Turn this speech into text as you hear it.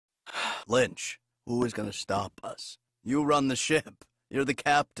Lynch, who is going to stop us? You run the ship. You're the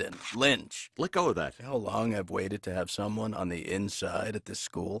captain, Lynch. Let go of that. How long I've waited to have someone on the inside at this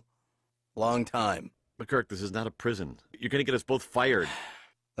school? Long time. McGuirk, this is not a prison. You're going to get us both fired.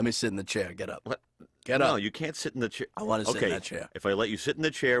 Let me sit in the chair. Get up. What? Get up. No, you can't sit in the chair. I want to sit in that chair. If I let you sit in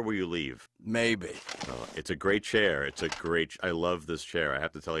the chair, will you leave? Maybe. Oh, it's a great chair. It's a great... I love this chair. I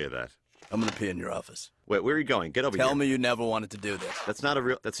have to tell you that. I'm going to pee in your office. Wait, where are you going? Get over here. Tell me you never wanted to do this. That's not a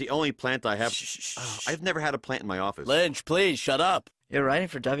real... That's the only plant I have. Shh. I've never had a plant in my office. Lynch, please, shut up. You're writing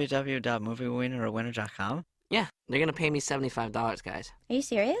for www.moviewinnerorwinner.com? Yeah, they're gonna pay me $75, guys. Are you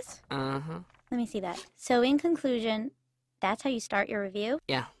serious? Uh-huh. Let me see that. So in conclusion, that's how you start your review?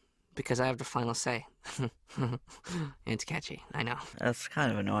 Yeah, because I have the final say. It's catchy, I know. That's kind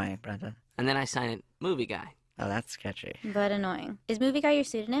of annoying, Brendon. And then I sign it, movie guy. Oh, that's sketchy. But annoying. Is movie guy your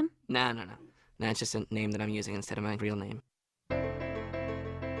pseudonym? No. No, it's just a name that I'm using instead of my real name.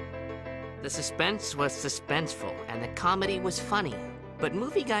 The suspense was suspenseful, and the comedy was funny. But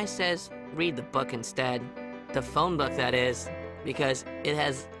movie guy says, read the book instead. The phone book, that is, because it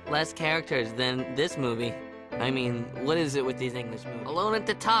has less characters than this movie. I mean, what is it with these English movies? Alone at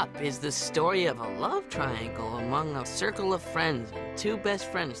the Top is the story of a love triangle among a circle of friends and two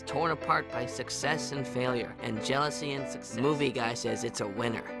best friends torn apart by success and failure and jealousy and success. Movie guy says it's a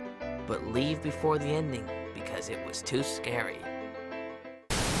winner, but leave before the ending because it was too scary.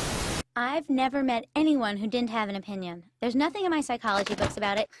 I've never met anyone who didn't have an opinion. There's nothing in my psychology books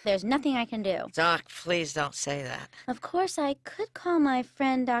about it. There's nothing I can do. Doc, please don't say that. Of course, I could call my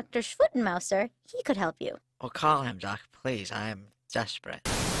friend Dr. Schwuttenmauser. He could help you. Well, call him, Doc, please. I am desperate.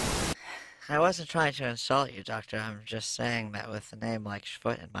 I wasn't trying to insult you, Doctor. I'm just saying that with a name like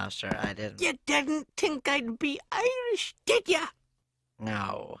Schwuttenmauser, I didn't... You didn't think I'd be Irish, did ya?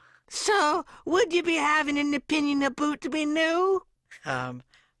 No. So, would you be having an opinion about me now?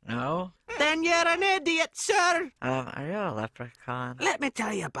 No? Then you're an idiot, sir. Are you a leprechaun? Let me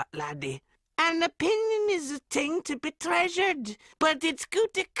tell you about laddie. An opinion is a thing to be treasured, but it's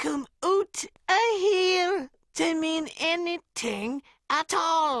good to come out here to mean anything at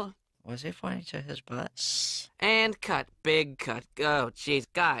all. Was he pointing to his butt? Shh. And cut. Big cut. Oh, jeez.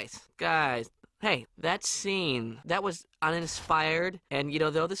 Guys. Hey, that scene, that was uninspired, and,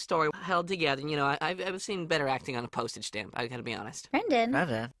 though the story held together, I've seen better acting on a postage stamp, I gotta be honest. Brendan.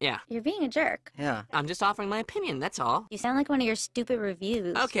 Brendon? Yeah. You're being a jerk. Yeah. I'm just offering my opinion, that's all. You sound like one of your stupid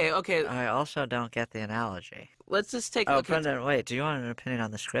reviews. Okay. I also don't get the analogy. Let's just take a Oh, look at... Brendon, wait, do you want an opinion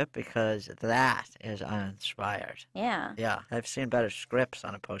on the script? Because that is uninspired. Yeah. Yeah, I've seen better scripts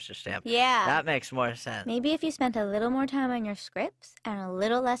on a postage stamp. Yeah. That makes more sense. Maybe if you spent a little more time on your scripts and a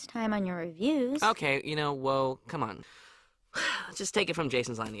little less time on your reviews. Okay, whoa, come on. Let's just take it from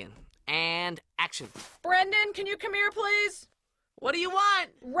Jason's line again. And action. Brendon, can you come here, please? What do you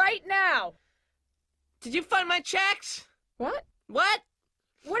want? Right now. Did you find my checks? What? What?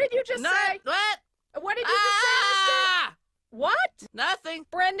 What did you just say? What? What did you just say, mister? What? Nothing.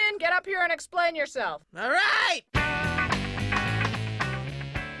 Brendon, get up here and explain yourself. All right.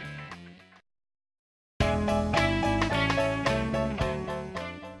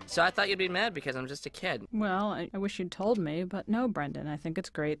 So I thought you'd be mad because I'm just a kid. Well, I wish you'd told me, but no, Brendon, I think it's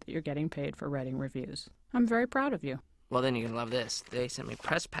great that you're getting paid for writing reviews. I'm very proud of you. Well, then you're gonna love this. They sent me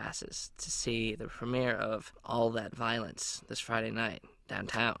press passes to see the premiere of All That Violence this Friday night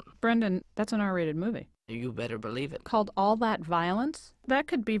downtown. Brendon, that's an R-rated movie. You better believe it. Called All That Violence? That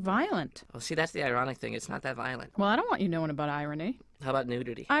could be violent. Well, see, that's the ironic thing. It's not that violent. Well, I don't want you knowing about irony. How about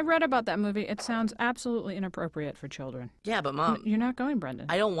nudity? I read about that movie. It sounds absolutely inappropriate for children. Yeah, but Mom... You're not going, Brendon.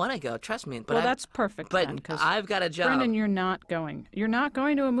 I don't want to go, trust me. But well, that's perfect But then, 'cause I've got a job. Brendon, you're not going. You're not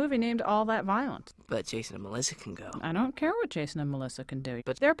going to a movie named All That Violence. But Jason and Melissa can go. I don't care what Jason and Melissa can do.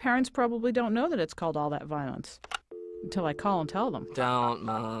 But their parents probably don't know that it's called All That Violence. Until I call and tell them. Don't,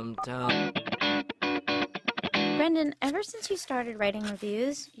 Mom, don't. Brendon, ever since you started writing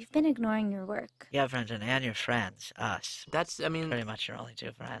reviews, you've been ignoring your work. Yeah, Brendon, and your friends, us. That's, I mean... Pretty much your only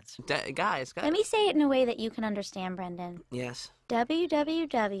two friends. Guys. Let me say it in a way that you can understand, Brendon. Yes.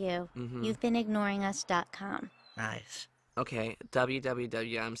 www.you'vebeenignoriingus.com. Nice. Okay,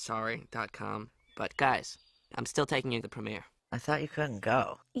 www.imsorry.com. But guys, I'm still taking you to the premiere. I thought you couldn't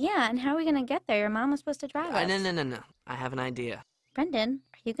go. Yeah, and how are we going to get there? Your mom was supposed to drive us. No. I have an idea. Brendon,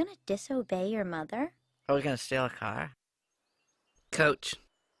 are you going to disobey your mother? Are we going to steal a car? Coach,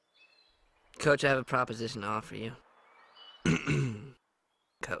 I have a proposition to offer you.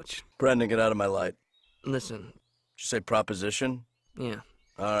 Coach. Brendon, get out of my light. Listen. Did you say proposition? Yeah.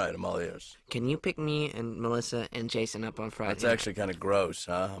 All right, I'm all ears. Can you pick me and Melissa and Jason up on Friday? That's actually kind of gross,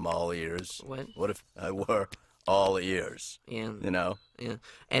 huh? I'm all ears. What? What if I were all ears. Yeah. You know? Yeah.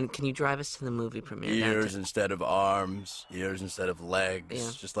 And can you drive us to the movie premiere? Ears instead of arms, ears instead of legs,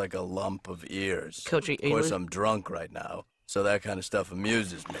 Yeah. just like a lump of ears. Coach, are Of you course, I'm drunk right now, so that kind of stuff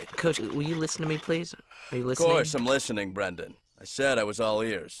amuses me. Coach, will you listen to me, please? Are you Of listening? course, I'm listening, Brendon. I said I was all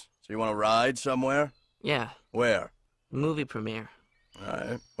ears. So you want to ride somewhere? Yeah. Where? Movie premiere. All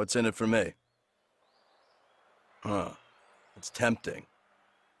right. What's in it for me? Huh. It's tempting.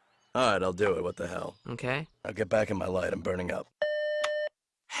 All right, I'll do it. What the hell? Okay. I'll get back in my light. I'm burning up.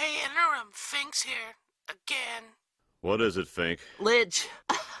 Hey, interim. Fink's here. Again. What is it, Fink? Lidge.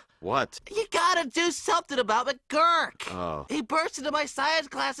 What? You gotta do something about McGuirk. Oh. He burst into my science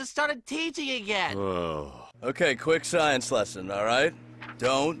class and started teaching again. Oh. Okay, quick science lesson, all right?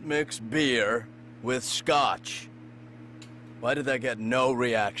 Don't mix beer with scotch. Why did that get no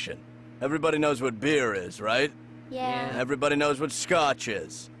reaction? Everybody knows what beer is, right? Yeah. Everybody knows what scotch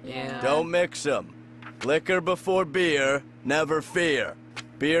is. Yeah. Don't mix them. Liquor before beer, never fear.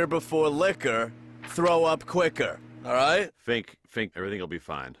 Beer before liquor, throw up quicker. All right? Fink, everything will be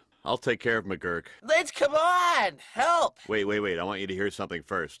fine. I'll take care of McGuirk. Lidge, come on! Help! Wait. I want you to hear something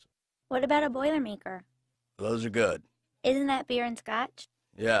first. What about a Boilermaker? Those are good. Isn't that beer and scotch?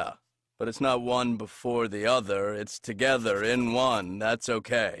 Yeah. But it's not one before the other. It's together in one. That's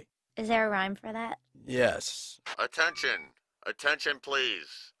okay. Is there a rhyme for that? Yes. Attention,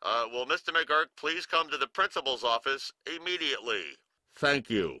 please. Will Mr. McGuirk please come to the principal's office immediately? Thank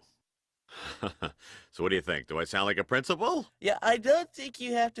you. So what do you think? Do I sound like a principal? Yeah, I don't think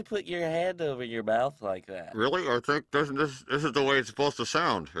you have to put your hand over your mouth like that. Really? I think this is the way it's supposed to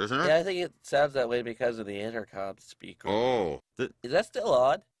sound, isn't it? Yeah, I think it sounds that way because of the intercom speaker. Oh. Is that still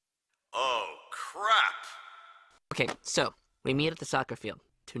on? Oh, crap. Okay, so we meet at the soccer field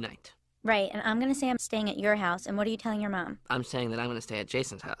tonight. Right, and I'm going to say I'm staying at your house, and what are you telling your mom? I'm saying that I'm going to stay at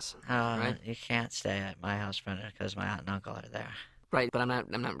Jason's house. Right? You can't stay at my house, Brendon, because my aunt and uncle are there. Right, but I'm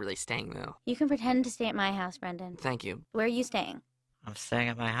not really staying though. You can pretend to stay at my house, Brendon. Thank you. Where are you staying? I'm staying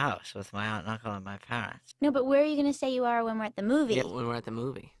at my house with my aunt and uncle and my parents. No, but where are you going to say you are when we're at the movie? Yeah, when we're at the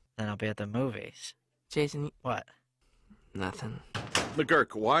movie. Then I'll be at the movies. Jason, What? nothing.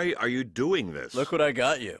 McGuirk, why are you doing this? Look what I got you.